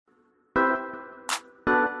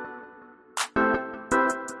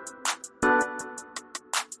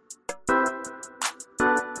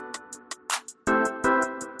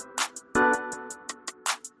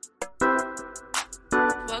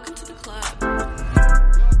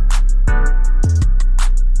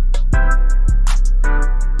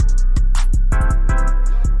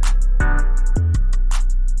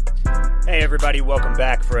everybody. Welcome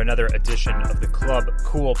back for another edition of the Club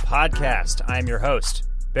Cool Podcast. I am your host,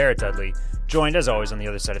 Barrett Dudley, joined as always on the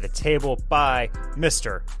other side of the table by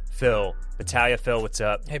Mr. Phil Battaglia. Phil, what's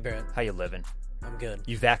up? Hey, Barrett. How you living? I'm good.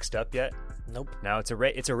 You vaxxed up yet? Nope. No, it's a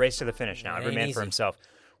race to the finish now. Every man for himself.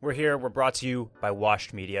 We're here. We're brought to you by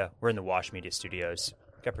Washed Media. We're in the Washed Media studios.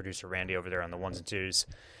 Got producer Randy over there on the ones and twos.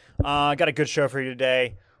 Got a good show for you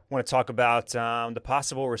today. Want to talk about the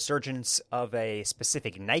possible resurgence of a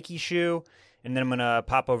specific Nike shoe, and then I'm going to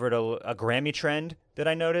pop over to a Grammy trend that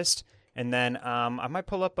I noticed, and then I might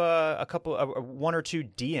pull up one or two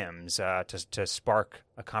DMs to spark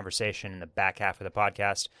a conversation in the back half of the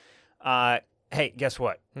podcast. Hey, guess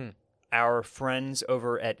what? Our friends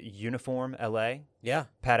over at Uniform LA,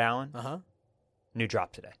 Pat Allen, new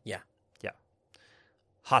drop today. Yeah.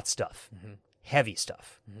 Hot stuff, heavy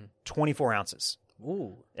stuff, 24 ounces.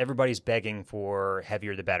 Ooh. Everybody's begging for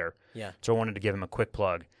heavier the better. Yeah. So I wanted to give him a quick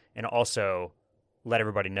plug and also let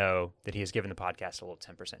everybody know that he has given the podcast a little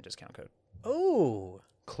 10% discount code. Ooh.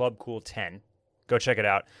 Club Cool 10. Go check it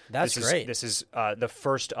out. That's great. This is the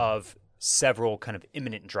first of several kind of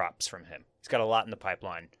imminent drops from him. He's got a lot in the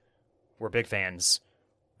pipeline. We're big fans.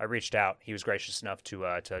 I reached out. He was gracious enough to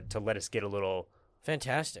let us get a little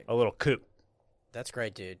coup. That's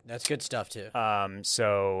great, dude. That's good stuff, too.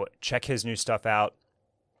 So check his new stuff out.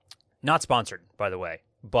 Not sponsored, by the way,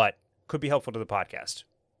 but could be helpful to the podcast.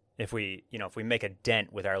 If we make a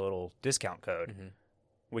dent with our little discount code,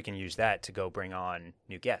 we can use that to go bring on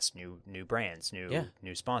new guests, new brands,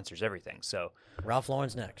 new sponsors, everything. So Ralph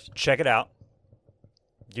Lauren's next. Check it out.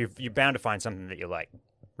 You're bound to find something that you like.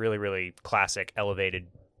 Really, really classic, elevated,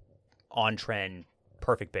 on trend,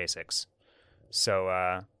 perfect basics.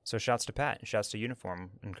 So shouts to Pat and shouts to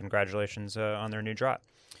Uniform and congratulations on their new drop.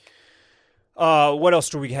 What else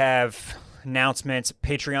do we have? Announcements,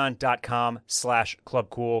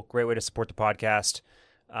 patreon.com/clubcool. Great way to support the podcast.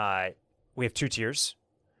 We have two tiers.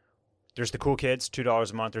 There's the cool kids,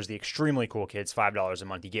 $2 a month. There's the extremely cool kids, $5 a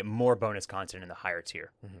month. You get more bonus content in the higher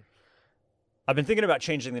tier. I've been thinking about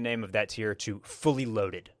changing the name of that tier to Fully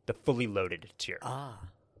Loaded, the Fully Loaded tier.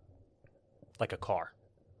 Like a car.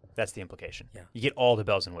 That's the implication. Yeah. You get all the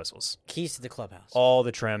bells and whistles. Keys to the clubhouse. All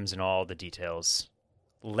the trims and all the details.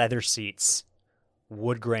 Leather seats.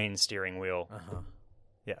 Wood grain steering wheel.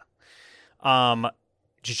 Yeah.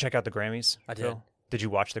 Did you check out the Grammys? I did. Phil? Did you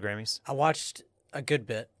watch the Grammys? I watched a good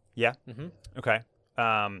bit. Yeah? Okay.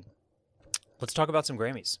 Let's talk about some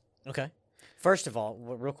Grammys. Okay. First of all,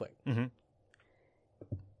 real quick.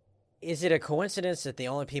 Is it a coincidence that the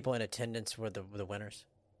only people in attendance were the winners?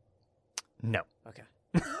 No. Okay.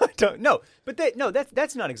 I don't know, but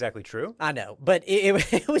that's not exactly true. I know, but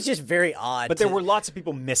it was just very odd. But there were lots of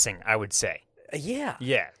people missing, I would say. Yeah.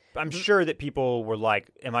 I'm sure that people were like,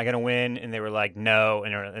 "Am I going to win?" And they were like, "No,"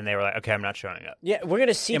 and they were like, "Okay, I'm not showing up." Yeah, we're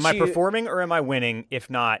gonna see. Am I performing or am I winning? If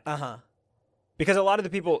not, because a lot of the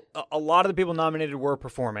people nominated were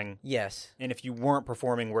performing. Yes. And if you weren't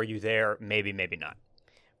performing, were you there? Maybe not.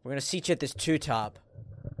 We're gonna seat you at this two top.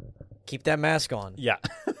 Keep that mask on. Yeah.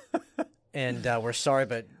 And we're sorry,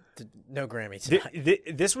 but no Grammys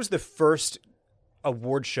tonight. This was the first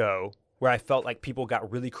award show where I felt like people got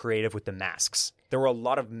really creative with the masks. There were a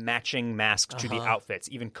lot of matching masks to the outfits,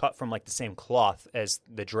 even cut from like the same cloth as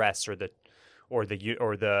the dress or the kit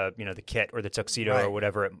or the tuxedo or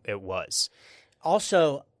whatever it was.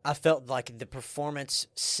 Also, I felt like the performance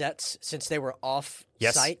sets, since they were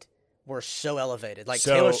off-site, were so elevated. Like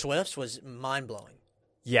Taylor Swift's was mind-blowing.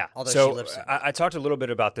 Yeah. Although so she lip-synced. I talked a little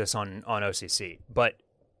bit about this on OCC, but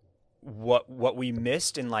what we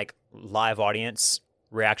missed in like live audience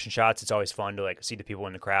reaction shots, it's always fun to like see the people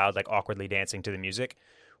in the crowd like awkwardly dancing to the music.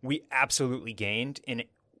 We absolutely gained in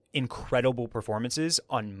incredible performances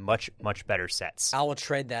on much, much better sets. I will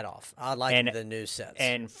trade that off. I like the new sets.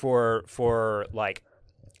 And for like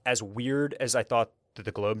as weird as I thought that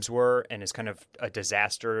the Globes were and as kind of a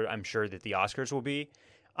disaster I'm sure that the Oscars will be,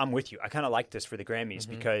 I'm with you. I kind of like this for the Grammys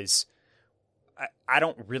because I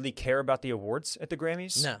don't really care about the awards at the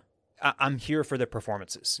Grammys. No. I'm here for the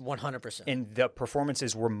performances. 100%. And the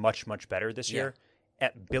performances were much, much better this year.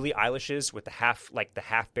 At Billie Eilish's with the half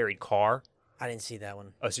buried car. I didn't see that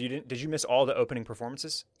one. Oh, so you didn't? Did you miss all the opening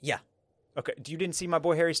performances? Yeah. Okay. You didn't see my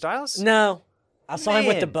boy Harry Styles? No. I saw him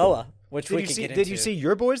with the boa, which we could get into. Did you see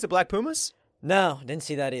your boys, the Black Pumas? No, didn't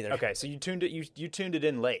see that either. Okay, so you tuned it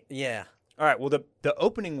in late. Yeah. All right. Well, the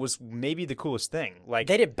opening was maybe the coolest thing. Like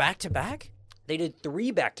they did back to back. They did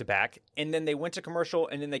 3 back-to-back, and then they went to commercial,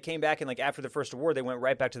 and then they came back, and like after the first award, they went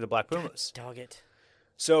right back to the Black Pumas. Dog it.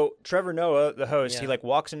 So Trevor Noah, the host, he like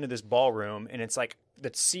walks into this ballroom, and it's like the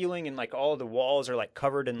ceiling and like all of the walls are like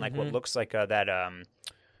covered in like what looks like that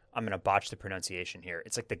I'm going to botch the pronunciation here.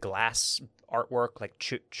 It's like the glass artwork, like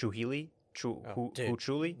Chuhili?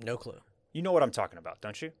 Huchuli? No clue. You know what I'm talking about,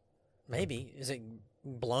 don't you? Maybe. Is it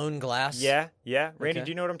blown glass? Yeah. Randy,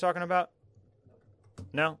 do you know what I'm talking about?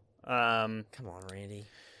 No? Come on, Randy.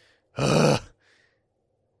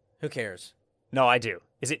 Who cares? No, I do.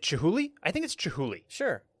 Is it Chihuly? I think it's Chihuly.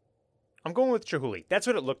 Sure. I'm going with Chihuly. That's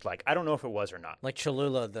what it looked like. I don't know if it was or not. Like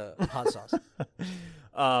Cholula, the hot sauce.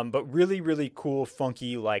 But really, really cool,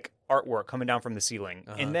 funky, like artwork coming down from the ceiling.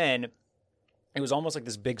 And then it was almost like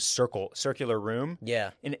this big circular room.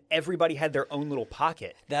 Yeah. And everybody had their own little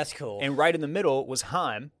pocket. That's cool. And right in the middle was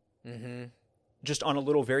Haim. Mm-hmm. Just on a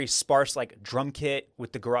little very sparse like drum kit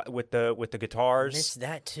with the guitars. Missed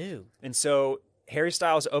that too. And so Harry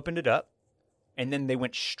Styles opened it up, and then they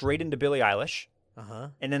went straight into Billie Eilish,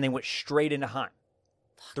 and then they went straight into Haim.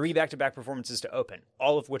 3 back-to-back performances to open,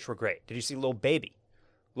 all of which were great. Did you see Lil Baby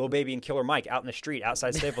and Killer Mike out in the street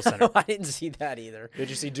outside Staples Center? No, I didn't see that either. Did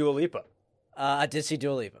you see Dua Lipa? I did see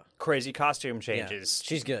Dua Lipa. Crazy costume changes. Yeah,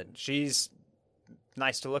 she's good. She's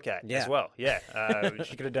nice to look at as well. Yeah.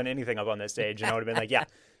 She could have done anything up on that stage, and I would have been like, yeah,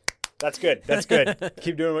 that's good. That's good.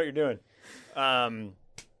 Keep doing what you're doing.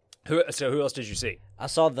 Who else did you see? I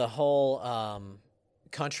saw the whole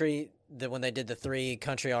country, when they did the 3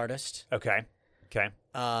 country artists. Okay.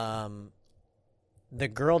 The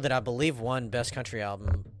girl that I believe won Best Country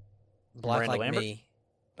Album, Black Miranda Like Lambert? Me.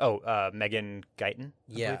 Oh, Megan Guyton?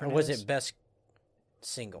 Yeah, or was it Best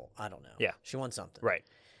Single? I don't know. Yeah. She won something. Right.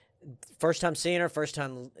 First time seeing her, first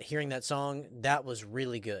time hearing that song, that was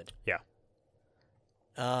really good. Yeah.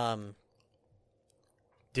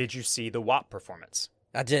 Did you see the WAP performance?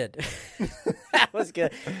 I did. That was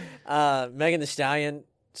good. Megan Thee Stallion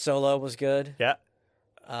solo was good. Yeah.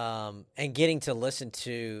 And getting to listen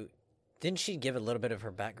to, didn't she give a little bit of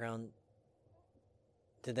her background?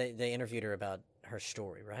 Did they interviewed her about her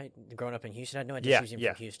story, right? Growing up in Houston, I had no idea she was even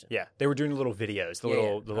from Houston. Yeah, they were doing little videos, the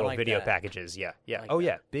little like video that. packages. Yeah. Like Oh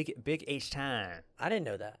that. yeah, big H time. I didn't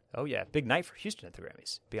know that. Oh yeah, big night for Houston at the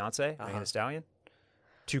Grammys. Beyonce, Megan Thee Stallion,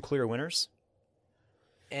 2 clear winners.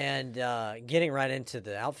 And getting right into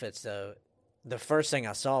the outfits, though, the first thing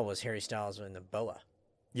I saw was Harry Styles in the boa.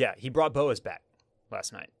 Yeah, he brought boas back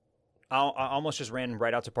last night. I almost just ran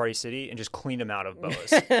right out to Party City and just cleaned him out of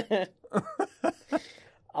boas.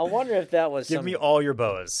 I wonder if that was Give me all your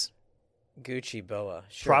boas. Gucci boa.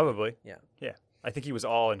 Sure. Probably. Yeah. Yeah. I think he was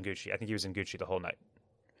all in Gucci. I think he was in Gucci the whole night.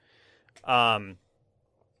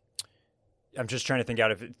 I'm just trying to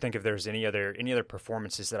think if there's any other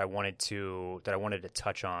performances that I wanted to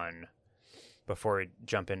touch on before we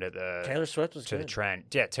jump into the Taylor Swift was good. the trend.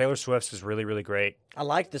 Yeah, Taylor Swift's was really, really great. I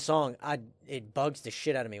liked the song. It bugs the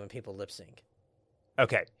shit out of me when people lip sync.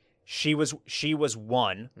 Okay, she was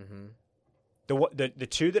one. Mm-hmm. The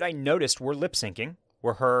 2 that I noticed were lip syncing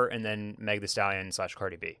were her and then Meg Thee Stallion /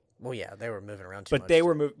 Cardi B. Well, yeah, they were moving around too much.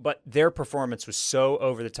 But their performance was so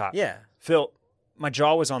over the top. Yeah, Phil, my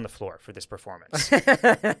jaw was on the floor for this performance.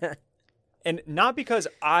 And not because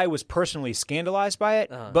I was personally scandalized by it,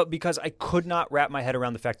 but because I could not wrap my head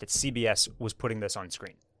around the fact that CBS was putting this on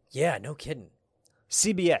screen. Yeah, no kidding.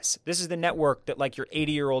 CBS, this is the network that like your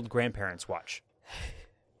 80-year-old grandparents watch.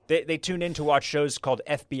 They tune in to watch shows called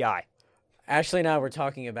FBI. Ashley and I were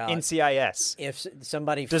talking about NCIS. If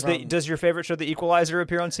somebody does your favorite show, The Equalizer,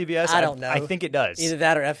 appear on CBS? I don't know. I think it does. Either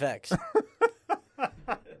that or FX.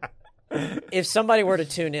 If somebody were to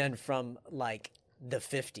tune in from like the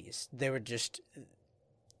 50s, they would just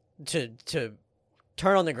to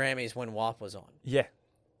turn on the Grammys when WAP was on. Yeah.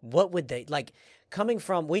 What would they like? Coming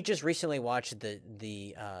from, we just recently watched the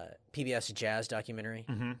PBS Jazz documentary.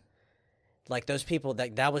 Mm-hmm. Like those people,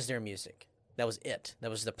 that was their music. That was it. That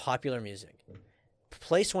was the popular music.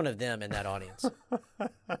 Place one of them in that audience.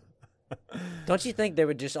 Don't you think they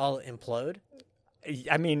would just all implode?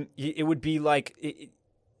 I mean, it would be like.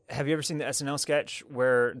 Have you ever seen the SNL sketch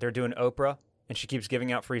where they're doing Oprah and she keeps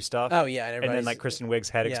giving out free stuff? Oh yeah, and then like Kristen Wiig's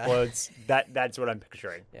head explodes. That's what I'm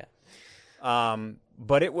picturing. Yeah.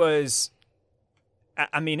 But it was.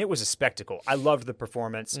 I mean, it was a spectacle. I loved the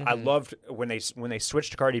performance. Mm-hmm. I loved when they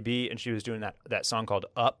switched to Cardi B and she was doing that song called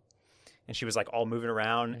Up, and she was like all moving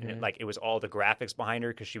around, and it was all the graphics behind her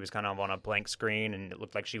because she was kind of on a blank screen, and it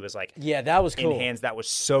looked like she was like that was cool. In hands. That was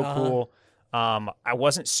so cool. I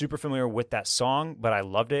wasn't super familiar with that song, but I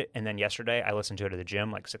loved it. And then yesterday I listened to it at the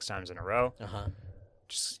gym like 6 times in a row.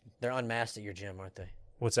 They're unmasked at your gym, aren't they?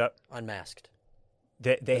 What's up? Unmasked.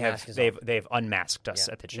 They've unmasked us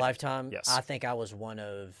at the gym. Lifetime. Yes. I think I was one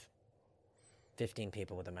of 15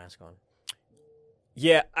 people with a mask on.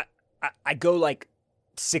 Yeah, I go like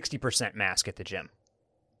 60% mask at the gym.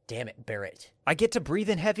 damn it, Barrett. I get to breathe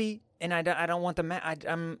in heavy, and I don't want the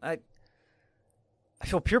I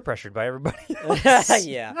feel peer pressured by everybody else.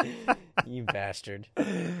 Yeah, you bastard.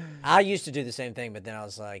 I used to do the same thing, but then I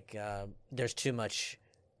was like, there's too much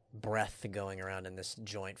breath going around in this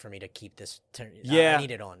joint for me to keep this. Yeah, I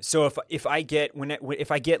need it on. So if I get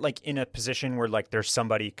if I get like in a position where like there's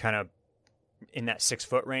somebody kind of in that 6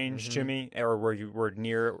 foot range to me, or where you were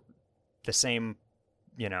near the same,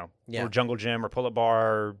 or jungle gym or pull-up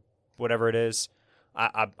bar, or whatever it is,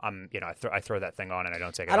 I'm I throw that thing on and I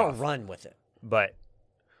don't take it off. I don't run with it. But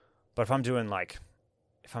if I'm doing like,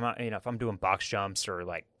 if I'm doing box jumps or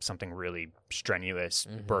like something really strenuous,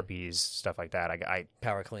 burpees, stuff like that, I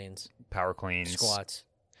power cleans,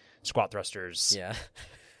 squat thrusters, yeah,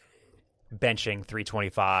 benching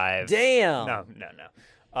 325. Damn.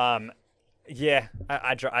 No. Yeah,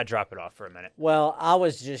 I drop it off for a minute. Well, I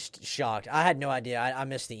was just shocked. I had no idea. I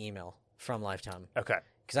missed the email from Lifetime. Okay.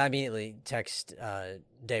 Because I immediately text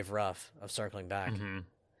Dave Ruff of Circling Back and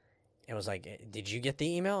was like, "Did you get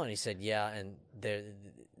the email?" And he said, "Yeah." And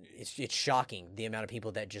it's shocking the amount of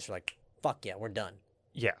people that just are like, "Fuck yeah, we're done."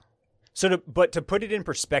 Yeah. So to put it in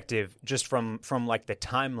perspective, just from like the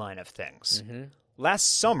timeline of things,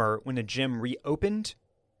 last summer when the gym reopened,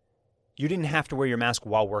 you didn't have to wear your mask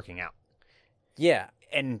while working out. Yeah.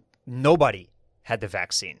 And nobody had the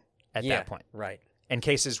vaccine at that point. Right. And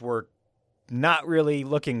cases were not really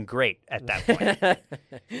looking great at that point.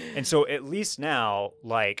 And so at least now,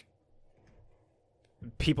 like,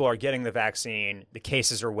 people are getting the vaccine, the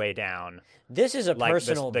cases are way down. This is a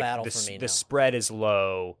personal battle for me now. The spread is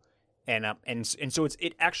low. And so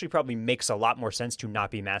it actually probably makes a lot more sense to not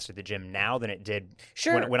be masked at the gym now than it did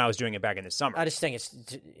when I was doing it back in the summer. I just think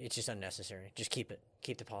it's just unnecessary. Just keep it.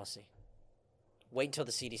 Keep the policy. Wait until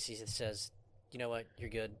the CDC says, you know what, you're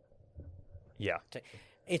good. Yeah.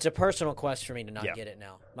 It's a personal quest for me to not get it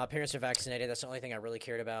now. My parents are vaccinated. That's the only thing I really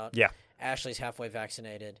cared about. Yeah. Ashley's halfway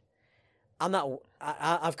vaccinated. I'm not.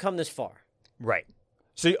 I've come this far. Right.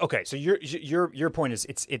 So okay. So your point is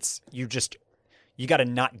you got to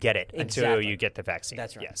not get it until you get the vaccine.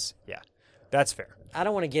 That's right. Yes. Yeah. That's fair. I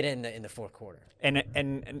don't want to get it in the fourth quarter.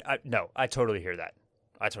 And no, I totally hear that.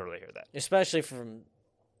 Especially from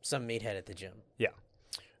some meathead at the gym. Yeah.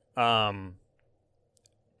 I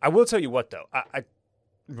will tell you what though.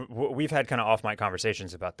 We've had kind of off mic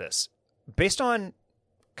conversations about this. Based on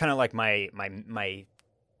kind of like my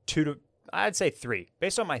I'd say 3.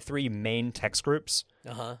 Based on my 3 main text groups.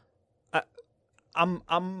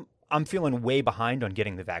 I'm feeling way behind on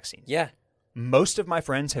getting the vaccine. Yeah. Most of my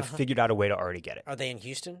friends have figured out a way to already get it. Are they in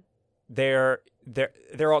Houston? They're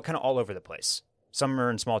all kind of all over the place. Some are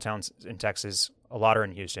in small towns in Texas. A lot are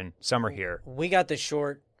in Houston. Some are here. We got the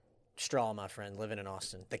short straw, my friend, living in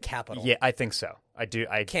Austin, the capital. Yeah, I think so. I do.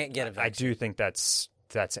 I can't get a vaccine. I do think that's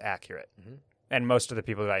accurate. And most of the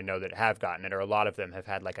people that I know that have gotten it, or a lot of them, have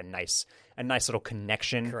had like a nice little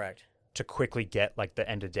connection. Correct. To quickly get like the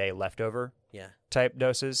end of day leftover. Yeah. Type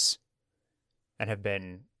doses, and have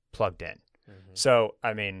been plugged in. So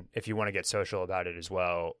I mean, if you want to get social about it as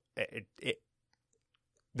well,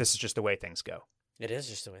 this is just the way things go. It is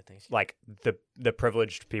just the way things go. Like the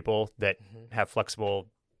privileged people that have flexible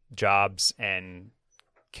jobs and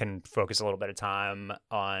can focus a little bit of time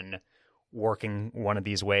on working one of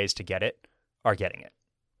these ways to get it are getting it.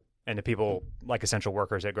 And the people like essential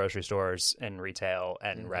workers at grocery stores and retail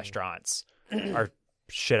and restaurants are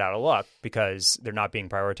shit out of luck because they're not being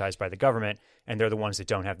prioritized by the government, and they're the ones that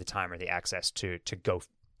don't have the time or the access to go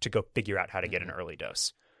figure out how to get an early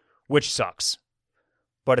dose, which sucks.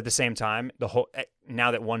 But at the same time,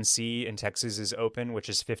 now that 1C in Texas is open, which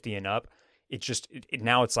is 50 and up,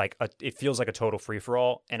 now it's like it feels like a total free for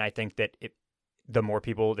all. And I think that the more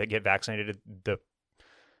people that get vaccinated, the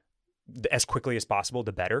as quickly as possible,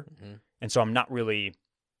 the better. And so I'm not really.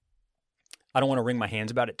 I don't want to wring my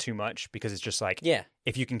hands about it too much because it's just like,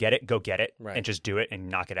 if you can get it, go get it and just do it and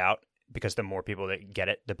knock it out. Because the more people that get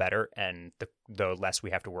it, the better, and the less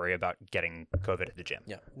we have to worry about getting COVID at the gym.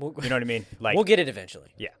 Yeah, you know what I mean. Like we'll get it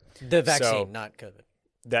eventually. Yeah, the vaccine, not COVID.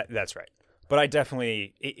 That's right. But I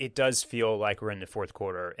definitely, it does feel like we're in the fourth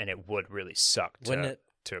quarter, and it would really suck to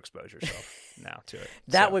expose yourself now to it.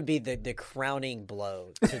 That would be the crowning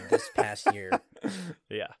blow to this past year.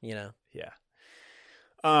 Yeah, Yeah.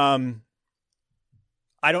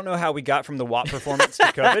 I don't know how we got from the WAP performance to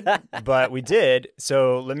COVID, but we did.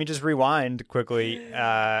 So let me just rewind quickly.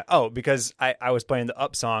 Because I was playing the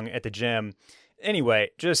Up song at the gym.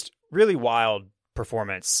 Anyway, just really wild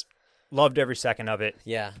performance. Loved every second of it.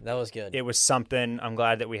 Yeah, that was good. It was something. I'm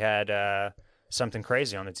glad that we had something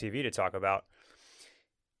crazy on the TV to talk about.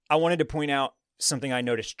 I wanted to point out something I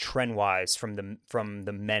noticed trend wise from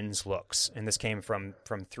the men's looks, and this came from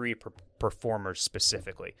three performers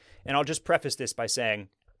specifically. And I'll just preface this by saying,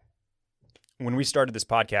 when we started this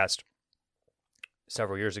podcast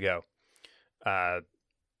several years ago, I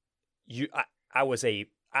was a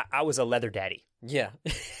leather daddy. Yeah.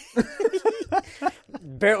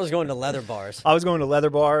 Barrett was going to leather bars. I was going to leather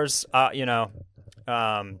bars.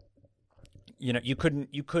 You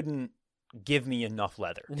couldn't give me enough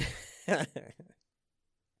leather.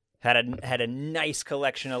 Had a nice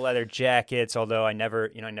collection of leather jackets, although I never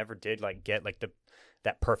did get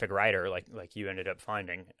that perfect rider like you ended up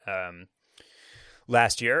finding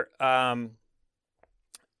last year.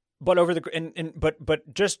 But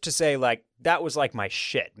but just to say, like, that was like my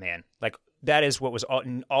shit, man. Like, that is what was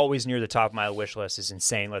always near the top of my wish list, is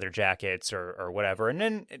insane leather jackets or whatever. And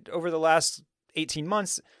then over the last 18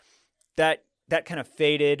 months, that kind of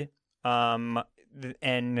faded.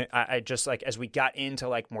 And I just, like, as we got into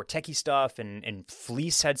like more techie stuff, and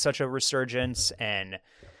fleece had such a resurgence, and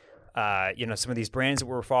some of these brands that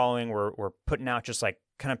we were following were putting out just like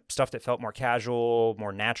kind of stuff that felt more casual,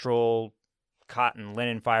 more natural, cotton,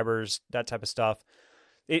 linen fibers, that type of stuff.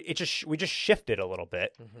 We just shifted a little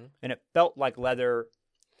bit, and it felt like leather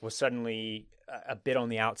was suddenly a bit on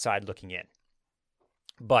the outside looking in.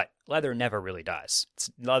 But leather never really dies.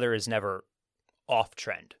 Leather is never off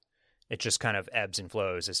trend. It just kind of ebbs and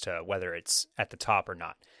flows as to whether it's at the top or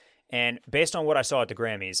not. And based on what I saw at the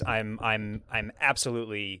Grammys, I'm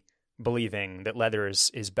absolutely believing that leather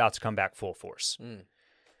is about to come back full force,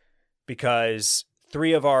 because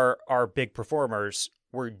three of our big performers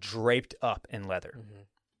were draped up in leather.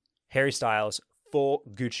 Harry Styles, full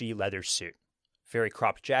Gucci leather suit, very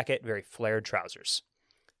cropped jacket, very flared trousers.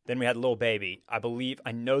 Then we had Lil Baby. I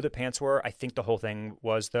know the pants were. I think the whole thing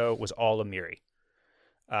was all Amiri.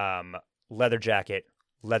 Leather jacket,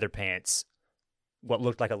 leather pants, what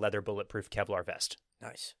looked like a leather bulletproof Kevlar vest.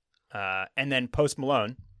 Nice. And then Post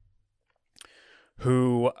Malone,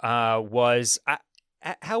 who was...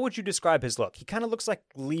 how would you describe his look? He kind of looks like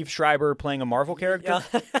Liev Schreiber playing a Marvel character.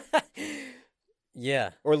 Yeah.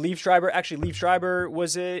 Or Liev Schreiber. Actually, Liev Schreiber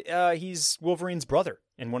he's Wolverine's brother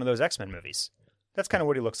in one of those X-Men movies. That's kind of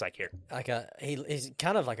what he looks like here. He's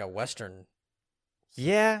kind of like a Western.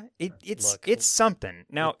 Yeah, it's something.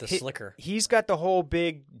 Now, with the slicker. He's got the whole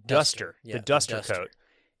big duster, the duster coat.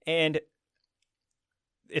 And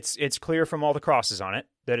it's clear from all the crosses on it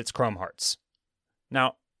that it's Chrome Hearts.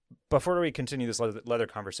 Now, before we continue this leather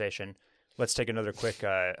conversation, let's take another quick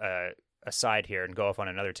aside here and go off on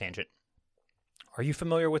another tangent. Are you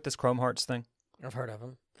familiar with this Chrome Hearts thing? I've heard of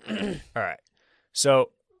them. All right. So,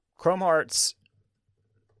 Chrome Hearts,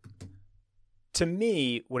 to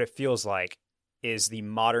me, what it feels like is the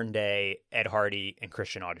modern day Ed Hardy and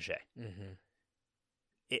Christian Audigier.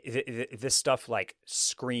 This stuff like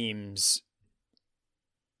screams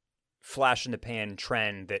flash in the pan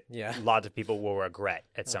trend that lots of people will regret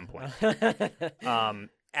at some point.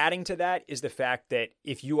 Adding to that is the fact that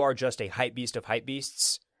if you are just a hype beast of hype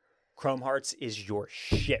beasts, Chrome Hearts is your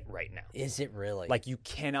shit right now. Is it really? Like, you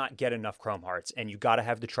cannot get enough Chrome Hearts, and you got to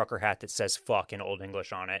have the trucker hat that says fuck in Old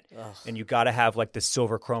English on it. Ugh. And you got to have like the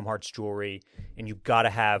silver Chrome Hearts jewelry, and you got to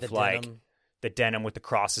have the denim with the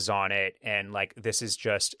crosses on it, and like, this is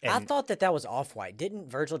just... I thought that was Off-White. Didn't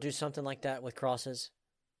Virgil do something like that with crosses?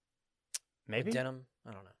 Maybe? With denim?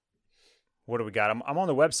 I don't know. What do we got? I'm on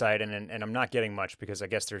the website, and I'm not getting much because I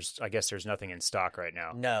guess there's nothing in stock right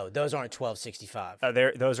now. No, those aren't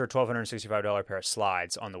 $1,265. Those are $1,265 pair of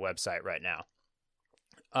slides on the website right now.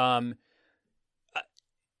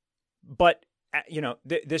 But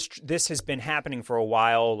this has been happening for a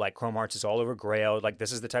while. Like, Chrome Hearts is all over Grail. Like,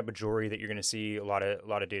 this is the type of jewelry that you're going to see a lot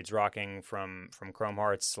of dudes rocking from Chrome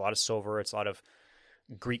Hearts. It's a lot of silver. It's a lot of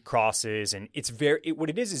Greek crosses, and what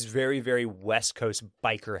it is very, very West Coast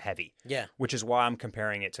biker heavy. Yeah, which is why I'm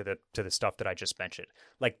comparing it to the stuff that I just mentioned.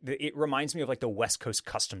 Like, it reminds me of like the West Coast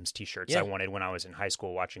Customs T-shirts I wanted when I was in high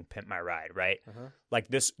school watching Pimp My Ride. Right, like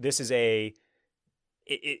this is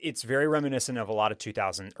it's very reminiscent of a lot of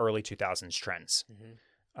early 2000s trends,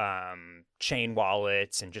 chain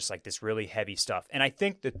wallets and just like this really heavy stuff. And I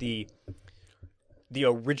think that the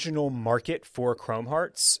original market for Chrome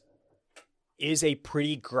Hearts is a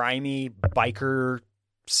pretty grimy biker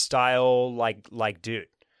style like dude.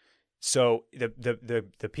 So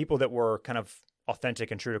the people that were kind of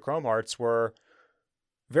authentic and true to Chrome Hearts were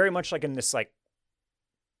very much like in this like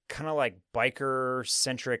kind of like biker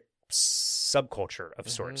centric subculture of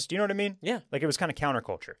sorts. Do you know what I mean? Yeah. Like, it was kind of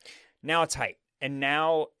counterculture. Now it's hype. And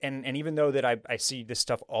now and even though that I see this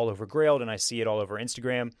stuff all over Grailed and I see it all over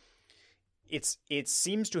Instagram, it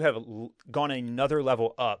seems to have gone another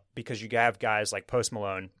level up because you have guys like Post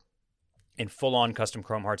Malone in full-on custom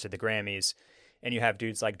chrome hearts at the Grammys, and you have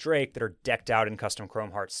dudes like Drake that are decked out in custom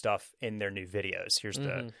chrome heart stuff in their new videos. Here's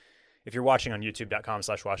the if you're watching on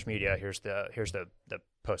youtube.com/washmedia, here's the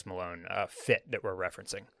Post Malone fit that we're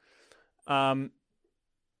referencing.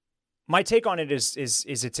 My take on it is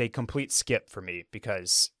it's a complete skip for me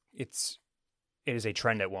because it is a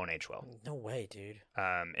trend that won't age well. No way, dude.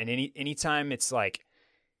 And anytime it's like,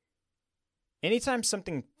 anytime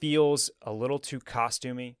something feels a little too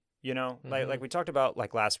costumey, you know, like we talked about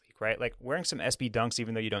like last week, right? Like wearing some SB Dunks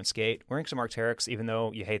even though you don't skate, wearing some Arc'teryx even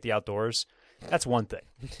though you hate the outdoors, that's one thing.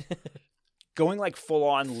 Going like full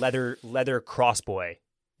on leather crossboy,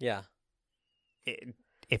 yeah.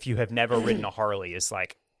 If you have never ridden a Harley, is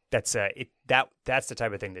like that's the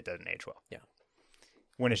type of thing that doesn't age well. Yeah.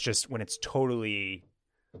 When it's totally,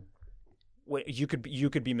 you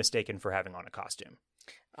could be mistaken for having on a costume.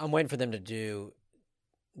 I'm waiting for them to do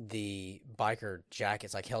the biker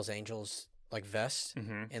jackets, like Hell's Angels, like vests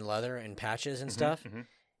in leather and patches and stuff,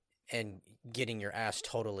 and getting your ass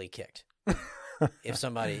totally kicked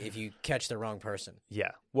if you catch the wrong person.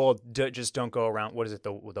 Yeah. Well, just don't go around. What is it?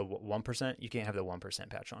 The 1%? You can't have the 1%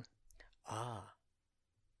 patch on. Ah,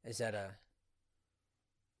 is that a?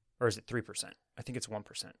 Or is it 3%? I think it's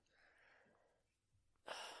 1%.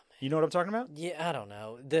 You know what I'm talking about? Yeah, I don't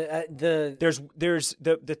know.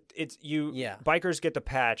 Bikers get the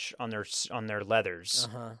patch on their leathers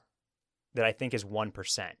that I think is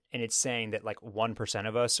 1%, and it's saying that like 1%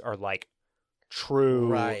 of us are like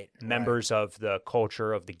true members of the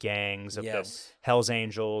culture of the gangs of the Hell's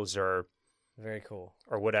Angels or very cool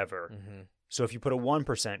or whatever. So if you put a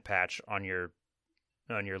 1% patch on your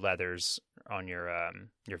leathers, on your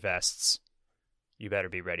vests, you better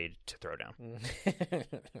be ready to throw down.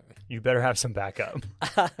 You better have some backup.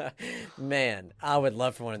 Man, I would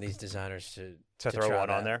love for one of these designers to throw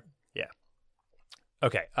one on there. Yeah.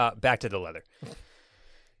 Okay, back to the leather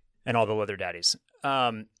and all the leather daddies.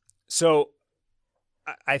 So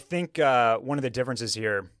I think one of the differences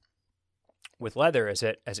here with leather as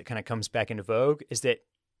it kind of comes back into vogue is that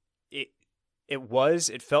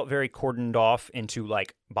it felt very cordoned off into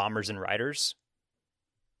like bombers and riders.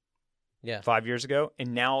 Yeah. 5 years ago,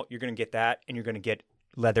 and now you're going to get that, and you're going to get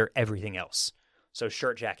leather everything else. So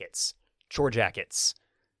shirt jackets, chore jackets,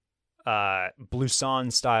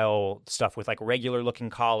 Blouson style stuff with like regular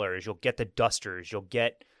looking collars. You'll get the dusters. You'll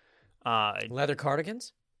get leather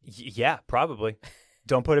cardigans. Yeah, probably.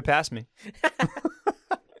 Don't put it past me.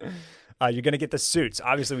 You're going to get the suits.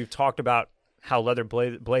 Obviously, we've talked about how leather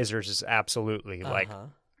blazers is absolutely like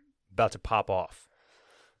about to pop off,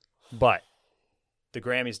 but the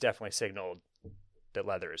Grammys definitely signaled that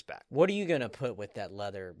leather is back. What are you going to put with that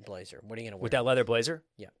leather blazer? What are you going to wear? With that leather blazer?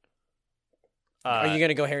 Yeah. Are you going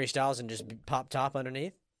to go Harry Styles and just pop top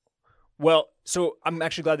underneath? Well, so I'm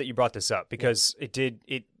actually glad that you brought this up because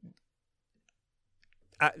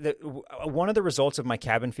one of the results of my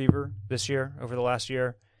cabin fever this year, over the last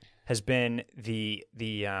year, has been the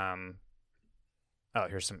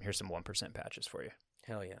here's some 1% patches for you.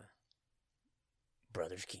 Hell yeah.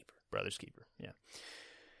 Brother's keeper, yeah.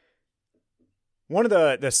 One of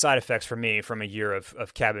the side effects for me from a year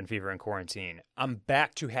of cabin fever and quarantine, I'm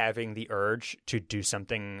back to having the urge to do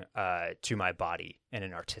something to my body in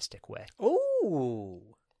an artistic way.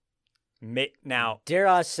 Ooh. Now, dare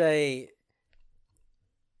I say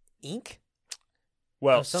ink?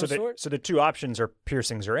 Well, so the two options are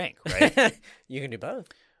piercings or ink, right? You can do both.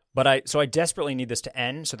 But I desperately need this to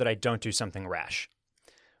end so that I don't do something rash.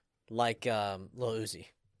 Like Lil Uzi.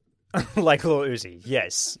 Like Lil Uzi,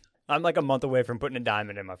 yes. I'm like a month away from putting a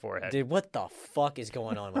diamond in my forehead. Dude, what the fuck is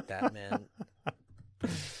going on with that, man?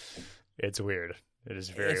 It's weird. It is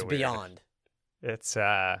very weird. It's beyond. It's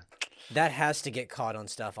that has to get caught on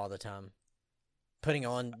stuff all the time. Putting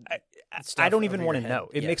on stuff I don't even want to head. know.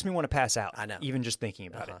 It makes me want to pass out. I know. Even just thinking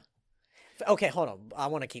about it. Okay, hold on. I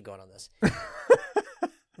want to keep going on this.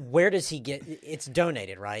 Where does he get it's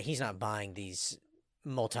donated, right? He's not buying these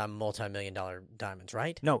multi-million-dollar diamonds,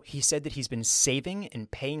 right? No, he said that he's been saving and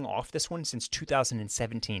paying off this one since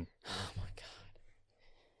 2017. Oh my god.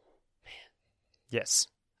 Man. Yes.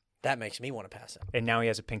 That makes me want to pass out. And now he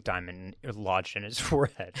has a pink diamond lodged in his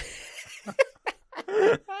forehead.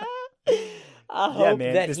 I hope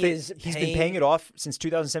that he's been paying it off since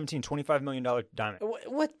 2017, $25 million diamond.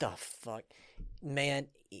 What the fuck? Man,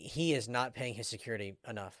 he is not paying his security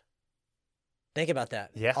enough. Think about that.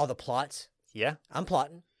 Yeah. All the plots. Yeah. I'm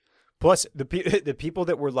plotting. Plus, the people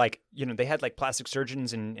that were like, they had like plastic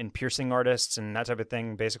surgeons and piercing artists and that type of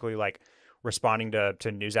thing, basically like responding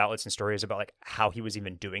to news outlets and stories about like how he was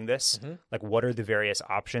even doing this. Like, what are the various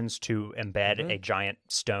options to embed a giant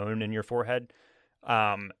stone in your forehead?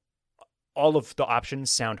 All of the options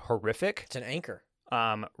sound horrific. It's an anchor.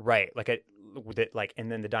 Right. Like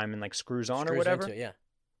and then the diamond like screws on or whatever. Into it, yeah.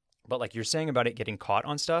 But like you're saying about it getting caught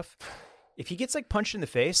on stuff, if he gets like punched in the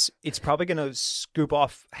face, it's probably going to scoop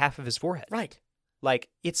off half of his forehead. Right. Like,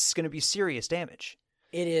 it's going to be serious damage.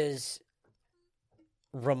 It is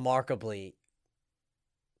remarkably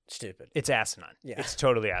stupid. It's asinine. Yeah. It's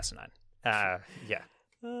totally asinine. Yeah.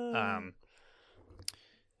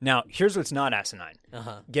 Now, here's what's not asinine.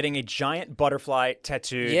 Getting a giant butterfly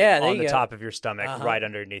tattooed on the top of your stomach right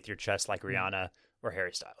underneath your chest like Rihanna or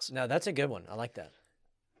Harry Styles. No, that's a good one. I like that.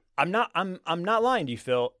 I'm not lying to you,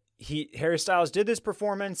 Phil. Harry Styles did this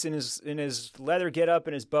performance in his leather getup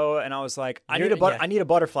and his boa, and I was like, I need a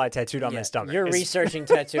butterfly tattooed on my stomach. You're researching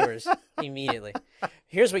tattooers immediately.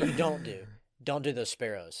 Here's what you don't do: don't do those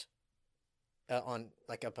sparrows on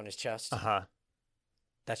like up on his chest.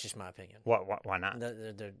 That's just my opinion. Why not?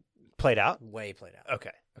 They're played out. Way played out.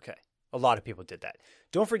 Okay. A lot of people did that.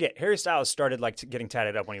 Don't forget, Harry Styles started like getting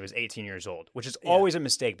tatted up when he was 18 years old, which is always a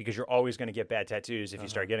mistake because you're always going to get bad tattoos if you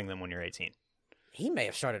start getting them when you're 18. He may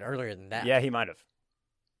have started earlier than that. Yeah, he might have.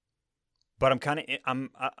 But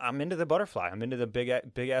I'm into the butterfly. I'm into the big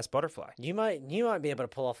ass butterfly. You might be able to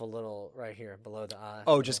pull off a little right here below the eye.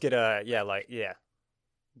 Oh, just get like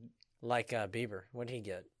Bieber. What did he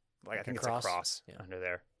get? Like I think it's a cross under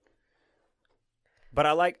there. But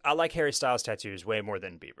I like Harry Styles tattoos way more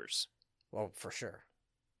than Bieber's. Well, for sure.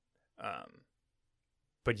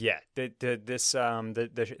 But yeah,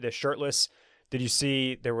 the shirtless. Did you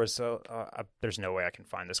see there was there's no way I can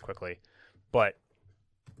find this quickly, but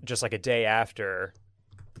just like a day after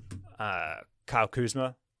Kyle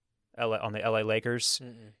Kuzma on the LA Lakers,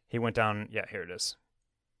 he went down. Yeah, here it is.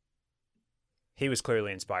 He was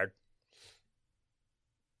clearly inspired.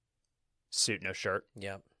 Suit, no shirt.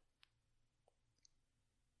 Yep.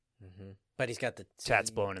 But he's got the tats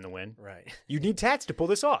blowing in the wind. Right. You need tats to pull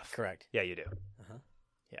this off. Correct. Yeah, you do.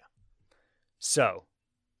 Yeah. So.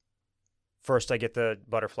 First, I get the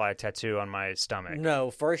butterfly tattoo on my stomach. No,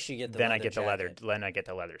 first you get the then leather I get the jacket. leather. Then I get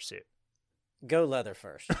the leather suit. Go leather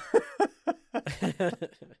first.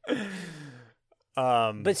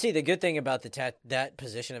 But see, the good thing about that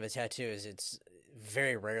position of a tattoo is it's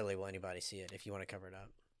very rarely will anybody see it if you want to cover it up.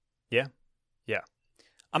 Yeah.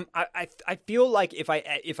 I feel like if I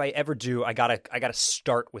ever do, I gotta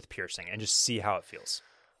start with piercing and just see how it feels.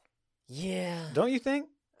 Yeah. Don't you think?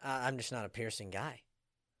 I'm just not a piercing guy.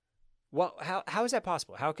 Well, how is that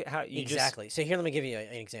possible? How you exactly? So here, let me give you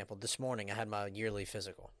an example. This morning, I had my yearly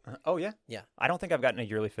physical. Oh yeah, yeah. I don't think I've gotten a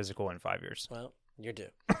yearly physical in 5 years. Well, you're due.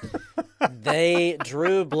 They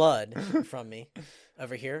drew blood from me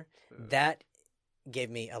over here. That gave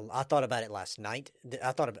me. I thought about it last night.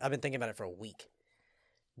 I've been thinking about it for a week.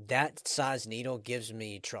 That size needle gives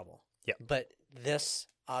me trouble. Yeah. But this,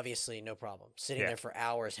 obviously, no problem. Sitting there for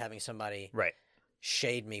hours, having somebody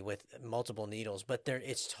shade me with multiple needles, but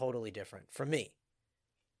it's totally different for me.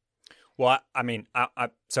 Well, I mean,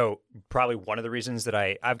 so probably one of the reasons that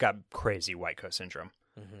I've got crazy white coat syndrome.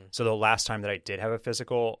 So the last time that I did have a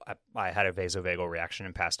physical, I had a vasovagal reaction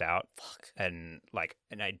and passed out. Fuck. And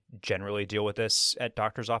I generally deal with this at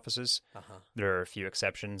doctors' offices. There are a few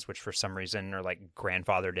exceptions, which for some reason are like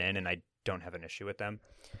grandfathered in, and I don't have an issue with them.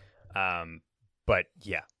 But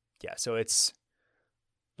yeah. So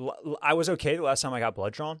I was okay the last time I got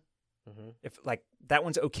blood drawn. If like that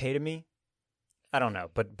one's okay to me, I don't know.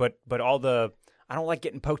 But all the I don't like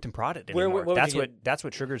getting poked and prodded anymore. That's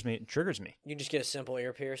what triggers me. You just get a simple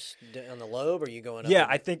ear pierce on the lobe, or you going up? Yeah,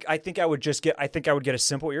 I think I would get a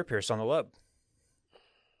simple ear pierce on the lobe.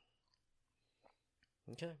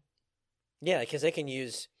 Okay. Yeah, because they can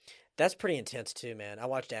use. That's pretty intense too, man. I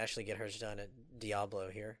watched Ashley get hers done at Diablo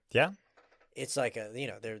here. Yeah. It's like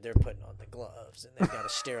they're putting on the gloves and they've got to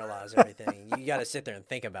sterilize everything. You got to sit there and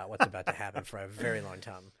think about what's about to happen for a very long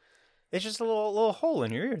time. It's just a little hole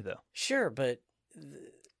in your ear, though. Sure, but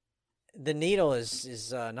the needle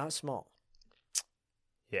is not small.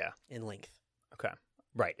 Yeah. In length. Okay.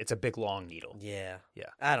 Right. It's a big long needle. Yeah. Yeah.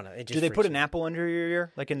 I don't know. It just do they put an apple under your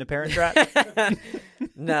ear like in the Parent Trap?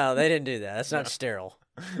 No, they didn't do that. That's not sterile.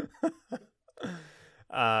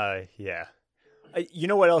 Yeah. You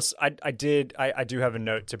know what else I did? I do have a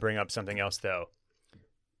note to bring up something else though.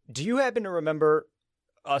 Do you happen to remember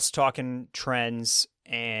us talking trends?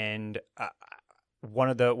 And one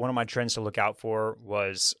of my trends to look out for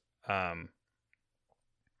was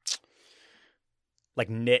like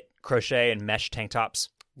knit, crochet, and mesh tank tops.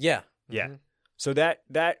 Yeah. Yeah. So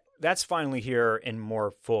that's finally here in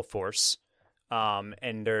more full force.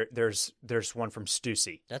 And there's one from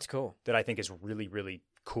Stussy That's cool. that I think is really, really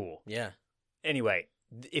cool. Yeah. Anyway,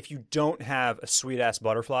 if you don't have a sweet-ass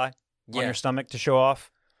butterfly on Yeah. your stomach to show off,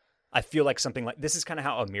 I feel like something like this is kind of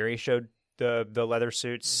how Amiri showed the leather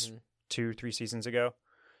suits Mm-hmm. 2-3 seasons ago.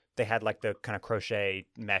 They had like the kind of crochet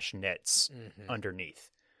mesh knits Mm-hmm. underneath.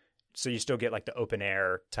 So you still get like the open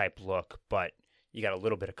air type look, but you got a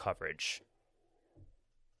little bit of coverage.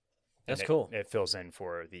 That's And cool. It fills in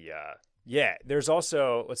for the yeah. There's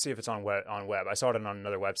also, let's see if it's on web. I saw it on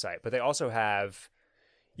another website, but they also have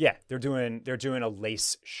they're doing a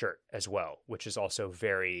lace shirt as well, which is also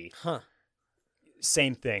very Huh.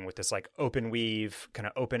 same thing with this like open weave, kind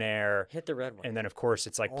of open air, Hit the red one. and then of course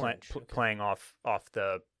it's like Orange, okay. playing off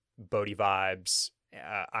the Bodhi vibes.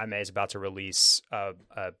 Aime is about to release a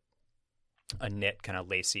knit kind of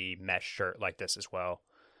lacy mesh shirt like this as well.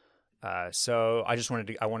 So I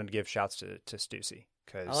wanted to give shouts to Stussy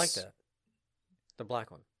because I like that. The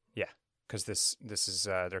black one. Yeah, because this is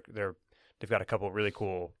they've got a couple of really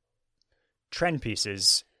cool trend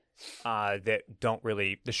pieces that don't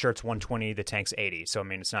really. The shirt's 120, the tank's 80. So I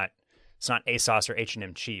mean, it's not ASOS or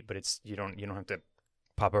H&M cheap, but it's you don't have to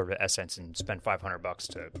pop over to Essence and spend $500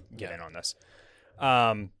 to get in on this.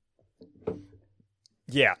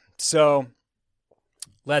 Yeah. So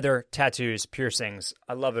leather, tattoos, piercings,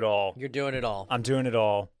 I love it all. You're doing it all. I'm doing it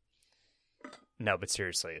all. No, but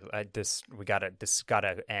seriously, this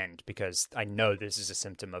gotta end because I know this is a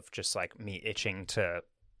symptom of just like me itching to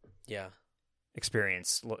Yeah.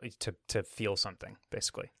 experience, to feel something,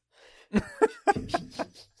 basically.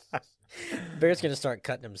 Bear's gonna start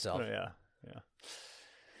cutting himself. Yeah.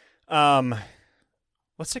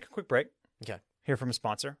 Let's take a quick break. Okay. Hear from a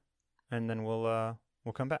sponsor, and then we'll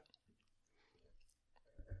come back.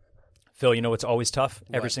 Phil, you know what's always tough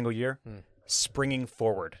every What? single year? Springing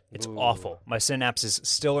forward. It's Ooh. awful. My synapses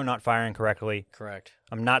still are not firing correctly. Correct.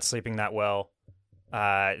 I'm not sleeping that well.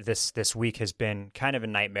 This week has been kind of a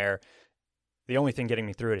nightmare. The only thing getting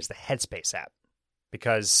me through it is the Headspace app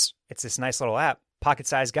because it's this nice little app,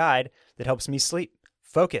 pocket-sized guide that helps me sleep,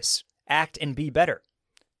 focus, act, and be better.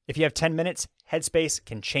 If you have 10 minutes, Headspace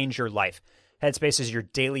can change your life. Headspace is your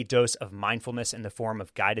daily dose of mindfulness in the form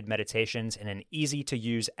of guided meditations in an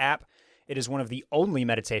easy-to-use app. It is one of the only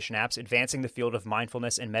meditation apps advancing the field of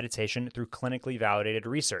mindfulness and meditation through clinically validated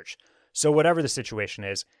research. So whatever the situation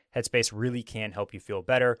is, Headspace really can help you feel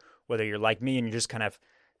better, whether you're like me and you're just kind of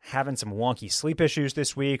having some wonky sleep issues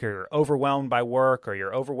this week, or you're overwhelmed by work, or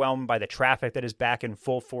you're overwhelmed by the traffic that is back in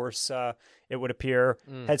full force, it would appear.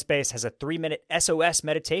 Headspace has a 3-minute SOS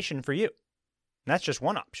meditation for you. And that's just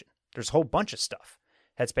one option. There's a whole bunch of stuff.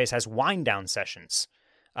 Headspace has wind down sessions.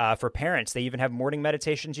 For parents, they even have morning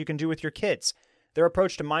meditations you can do with your kids. Their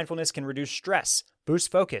approach to mindfulness can reduce stress,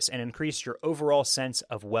 boost focus, and increase your overall sense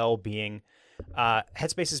of well-being.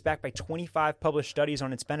 Headspace is backed by 25 published studies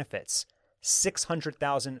on its benefits,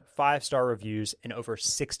 600,000 5-star reviews, and over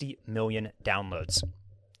 60 million downloads.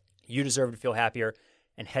 You deserve to feel happier,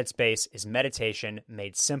 and Headspace is meditation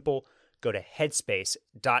made simple. Go to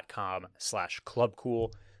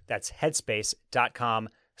headspace.com/clubcool. That's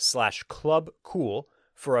headspace.com/clubcool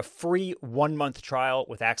for a free 1-month trial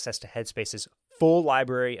with access to Headspace's full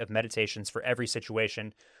library of meditations for every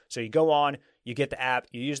situation. So you go on, you get the app,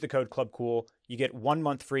 you use the code CLUBCOOL, you get 1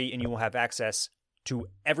 month free, and you will have access to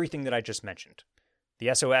everything that I just mentioned.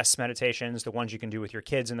 The SOS meditations, the ones you can do with your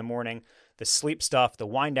kids in the morning, the sleep stuff, the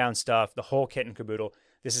wind down stuff, the whole kit and caboodle.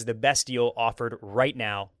 This is the best deal offered right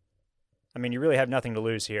now. I mean, you really have nothing to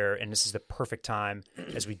lose here, and this is the perfect time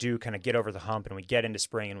as we do kind of get over the hump and we get into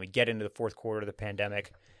spring and we get into the fourth quarter of the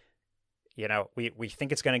pandemic. You know, we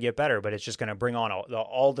think it's going to get better, but it's just going to bring on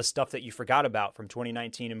all the stuff that you forgot about from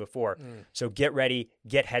 2019 and before. So get ready,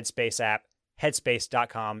 get Headspace app,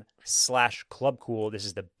 headspace.com/clubcool. This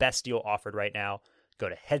is the best deal offered right now. Go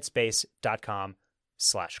to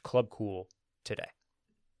headspace.com/clubcool today.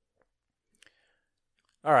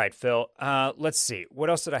 All right, Phil. Let's see. What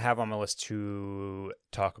else did I have on my list to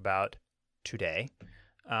talk about today?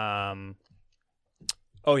 Oh,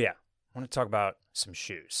 yeah. I want to talk about some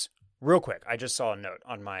shoes. Real quick, I just saw a note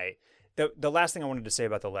on my... The last thing I wanted to say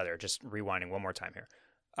about the leather, just rewinding one more time here.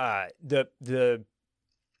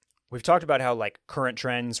 We've talked about how, like, current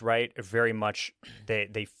trends, right, are very much...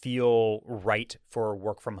 They feel right for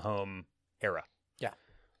work-from-home era. Yeah.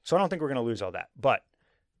 So I don't think we're going to lose all that. But...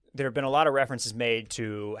 there have been a lot of references made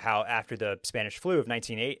to how after the Spanish flu of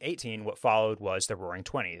 1918, what followed was the Roaring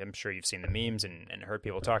 '20s. I'm sure you've seen the memes and heard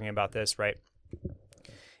people talking about this, right?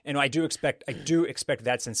 And I do expect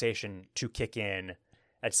that sensation to kick in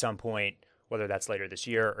at some point, whether that's later this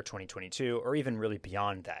year or 2022, or even really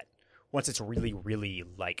beyond that. Once it's really, really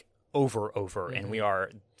like over, and we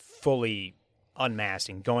are fully unmasked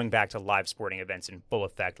and going back to live sporting events in full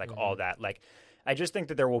effect, like all that. Like, I just think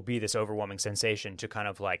that there will be this overwhelming sensation to kind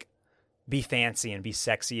of like be fancy and be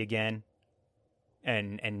sexy again.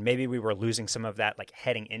 And maybe we were losing some of that like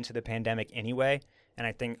heading into the pandemic anyway.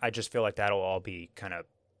 And I just feel like that'll all be kind of,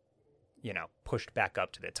 you know, pushed back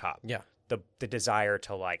up to the top. Yeah. The desire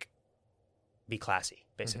to like be classy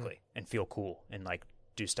basically and feel cool and like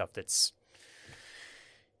do stuff that's,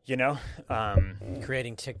 you know,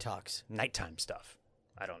 creating TikToks, nighttime stuff.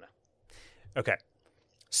 I don't know. Okay.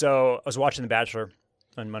 So I was watching The Bachelor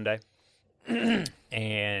on Monday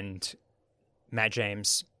and Matt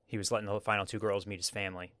James, he was letting the final two girls meet his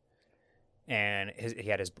family. And he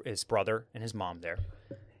had his brother and his mom there.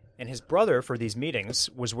 And his brother, for these meetings,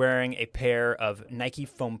 was wearing a pair of Nike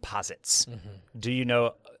Foamposites. Do you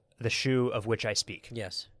know the shoe of which I speak?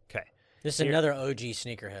 Yes. Okay. This is another OG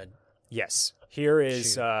sneakerhead. Yes.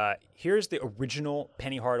 Here's the original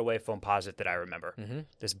Penny Hardaway Foamposite that I remember.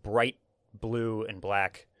 This bright blue and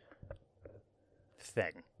black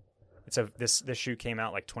thing. This shoe came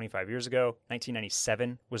out like 25 years ago.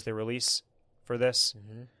 1997 was the release for this.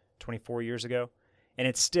 24 years ago. And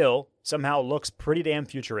it still somehow looks pretty damn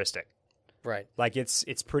futuristic. Right. Like it's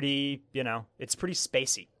pretty, you know, it's pretty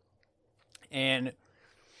spacey. And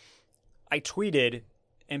I tweeted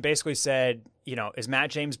and basically said, you know, is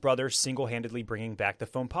Matt James' brother single-handedly bringing back the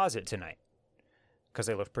Foamposite tonight? Because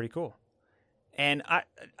they look pretty cool. And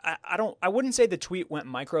I wouldn't say the tweet went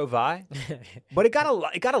micro-vi, but it got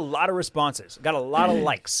a lot of responses. It got a lot of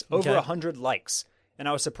likes, over 100 likes. And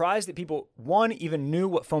I was surprised that people, one, even knew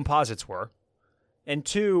what Foamposites were, and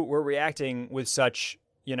two, were reacting with such,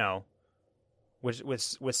 you know, with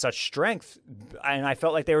such strength. And I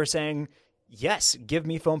felt like they were saying, yes, give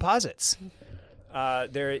me Foamposites.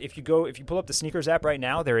 If you pull up the sneakers app right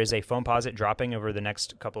now, there is a Foamposite dropping over the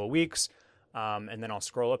next couple of weeks. And then I'll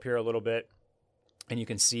scroll up here a little bit, and you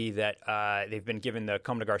can see that they've been given the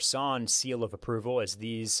Comme des Garçons seal of approval as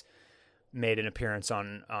these made an appearance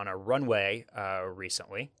on a runway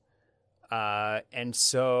recently. And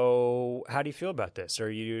so how do you feel about this? Do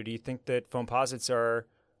you think that Foamposites are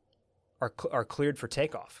cleared for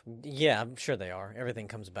takeoff? Yeah, I'm sure they are. Everything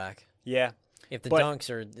comes back. Yeah. If the dunks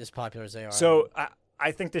are as popular as they are. So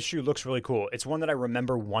I think this shoe looks really cool. It's one that I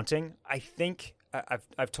remember wanting. I think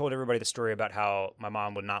I've told everybody the story about how my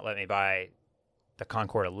mom would not let me buy the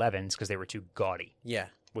Concord 11s because they were too gaudy. Yeah.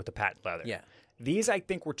 With the patent leather. Yeah. These, I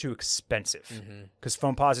think, were too expensive because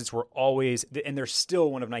Foamposites were always, and they're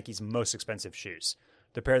still one of Nike's most expensive shoes.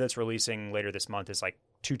 The pair that's releasing later this month is like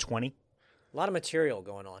 $220. A lot of material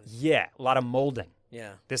going on. Yeah, a lot of molding.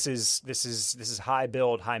 Yeah, this is high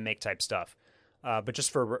build, high make type stuff. But just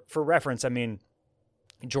for reference, I mean,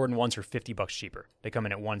 Jordan 1s are $50 cheaper. They come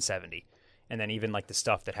in at $170, and then even like the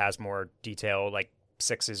stuff that has more detail, like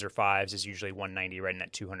 6s or 5s, is usually $190, right in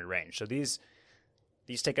that $200 range. So these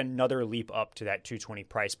take another leap up to that $220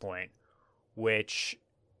 price point, which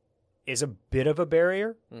is a bit of a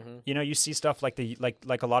barrier. You know, you see stuff like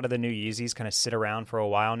like a lot of the new Yeezys kind of sit around for a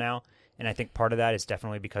while now, and I think part of that is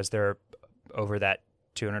definitely because they're over that